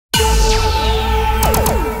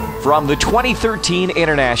From the 2013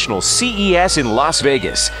 International CES in Las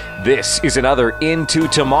Vegas, this is another Into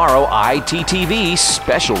Tomorrow ITTV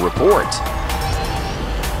special report.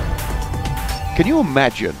 Can you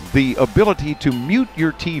imagine the ability to mute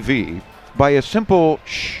your TV by a simple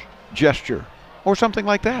shh gesture or something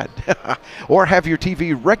like that? Or have your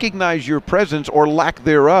TV recognize your presence or lack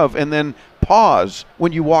thereof and then pause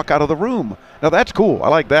when you walk out of the room? Now that's cool. I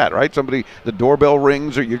like that, right? The doorbell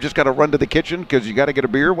rings or you just got to run to the kitchen because you got to get a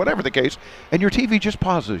beer, whatever the case, and your TV just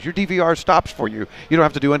pauses. Your DVR stops for you. You don't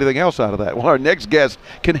have to do anything else out of that. Well, our next guest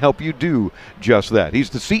can help you do just that.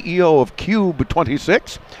 He's the CEO of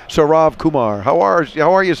Cube26, Saurav Kumar. How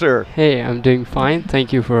are you, sir? Hey, I'm doing fine.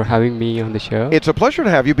 Thank you for having me on the show. It's a pleasure to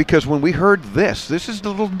have you because when we heard this is a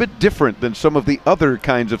little bit different than some of the other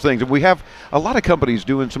kinds of things. And we have a lot of companies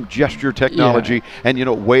doing some gesture technology and,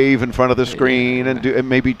 wave in front of the screen. And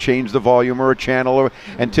maybe change the volume or a channel,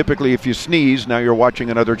 and typically if you sneeze, now you're watching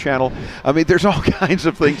another channel. I mean, there's all kinds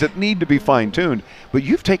of things that need to be fine-tuned, but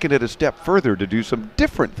you've taken it a step further to do some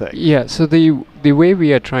different things. Yeah, so the way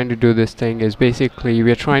we are trying to do this thing is basically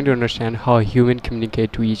we are trying to understand how humans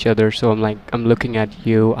communicate to each other. So I'm looking at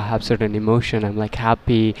you, I have certain emotion, I'm like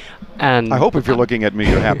happy, and I hope if you're looking at me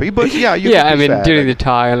you're happy, but yeah, I mean sad. during the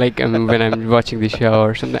time, when I'm watching the show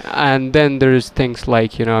or something. And then there's things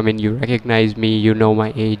like, you recognize me, you know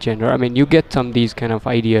my age, gender. I mean, you get some of these kind of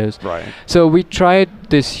ideas. Right. So we tried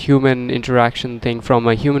this human interaction thing from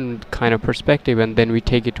a human kind of perspective, and then we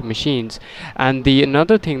take it to machines. And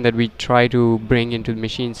another thing that we try to bring into the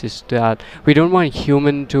machines is that we don't want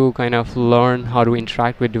human to kind of learn how to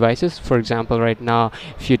interact with devices. For example, right now,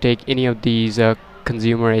 if you take any of these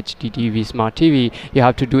consumer HD TV, smart TV, you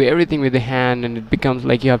have to do everything with the hand, and it becomes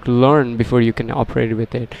like you have to learn before you can operate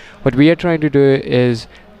with it. What we are trying to do is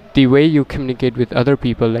the way you communicate with other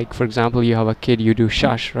people, like for example, you have a kid, you do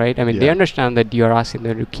shush, right? I mean, they understand that you're asking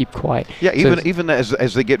them to keep quiet. Yeah, even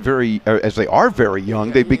as they get as they are very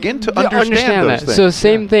young, they begin to understand those things. So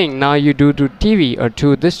same thing. Now you do to TV or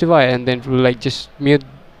to this device, and then it will just mute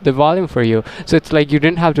the volume for you. So it's like you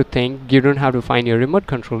didn't have to think, you don't have to find your remote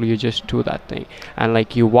control, you just do that thing. And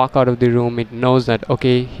like you walk out of the room, it knows that,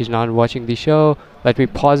 okay, he's not watching the show, let me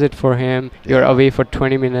pause it for him. You're away for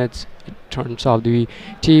 20 minutes. It turns off the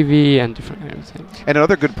TV and different kind of things. And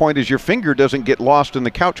another good point is your finger doesn't get lost in the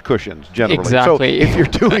couch cushions generally. Exactly. So if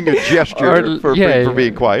you're doing a gesture for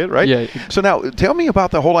being quiet, right? Yeah. So now tell me about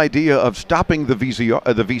the whole idea of stopping the VCR,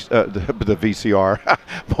 the VCR.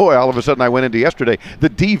 Boy, all of a sudden I went into yesterday. The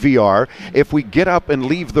DVR. If we get up and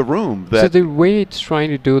leave the room. So the way it's trying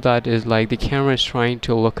to do that is like the camera is trying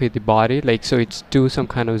to look at the body, so it's do some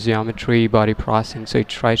kind of geometry, body processing. So it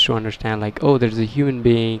tries to understand like, oh, there's a human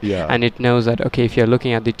being. Yeah. And it knows that, okay, if you're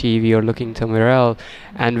looking at the TV or looking somewhere else,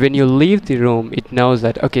 and when you leave the room, it knows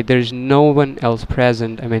that, okay, there's no one else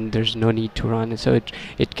present. I mean, there's no need to run. So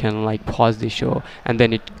it can like pause the show, and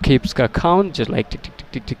then it keeps a count, just like tick, tick,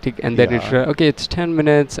 tick, tick, tick, tick, and then okay, it's 10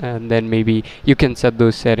 minutes, and then maybe you can set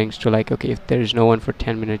those settings to like, okay, if there's no one for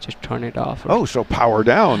 10 minutes, just turn it off. Oh, so power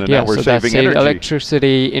down, and now we're saving energy.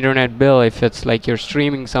 Electricity, internet bill, if it's like you're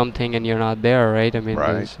streaming something and you're not there, right? I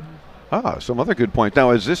mean, some other good point.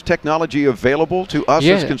 Now, is this technology available to us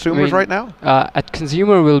as consumers right now? At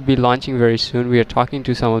Consumer, we'll be launching very soon. We are talking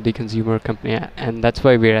to some of the consumer company, and that's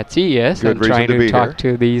why we're at CES and trying to talk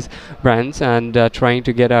to these brands and trying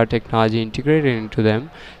to get our technology integrated into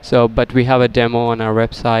them. So, but we have a demo on our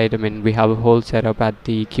website. I mean, we have a whole setup at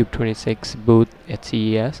the Cube26 booth at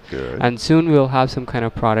CES. Good. And soon we'll have some kind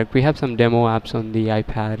of product. We have some demo apps on the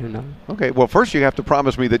iPad and all. Okay, well, first you have to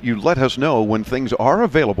promise me that you let us know when things are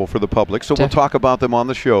available for the public, so we'll talk about them on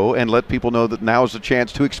the show and let people know that now is the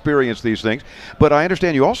chance to experience these things. But I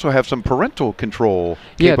understand you also have some parental control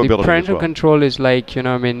capabilities. Yeah, the parental control is like,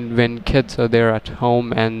 I mean, when kids are there at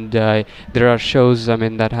home and there are shows, I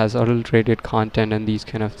mean, that has adulterated content and these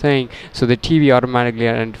kind of thing. So the TV automatically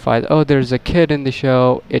identifies, oh, there's a kid in the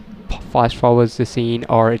show. It fast forwards the scene,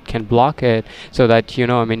 or it can block it, so that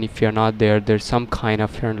I mean, if you're not there, there's some kind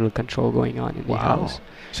of parental control going on in the house.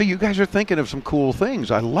 So you guys are thinking of some cool things.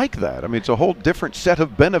 I like that. I mean, it's a whole different set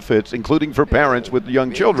of benefits, including for parents with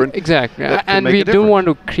young children. Exactly. And we don't want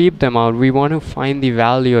to creep them out. We want to find the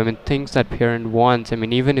value. I mean, things that parent wants. I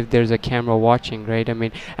mean, even if there's a camera watching, right? I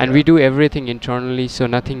mean, and we do everything internally, so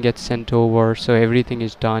nothing gets sent over. So everything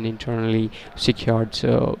is done internally, secured.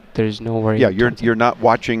 So there's no worry. Yeah, you're not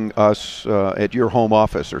watching us at your home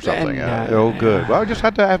office or something. Oh, good. Well, I just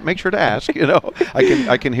had to make sure to ask.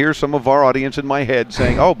 I can hear some of our audience in my head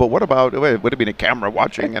saying, oh, but what about, would it be a camera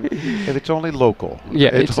watching? And it's only local. Yeah,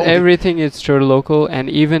 it's everything is still local,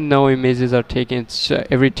 and even no images are taken, it's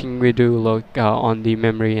everything we do on the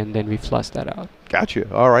memory, and then we flush that out.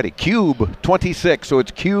 Gotcha. All righty. Cube26. So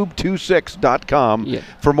it's Cube26.com Yeah.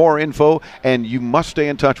 for more info. And you must stay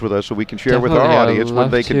in touch with us so we can share with our Definitely, audience I'd when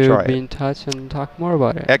love they can to try be it. in touch and talk more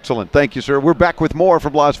about it. Excellent. Thank you, sir. We're back with more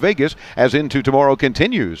from Las Vegas as Into Tomorrow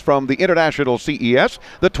continues from the International CES,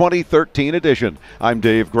 the 2013 edition. I'm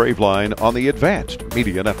Dave Graveline on the Advanced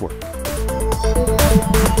Media Network.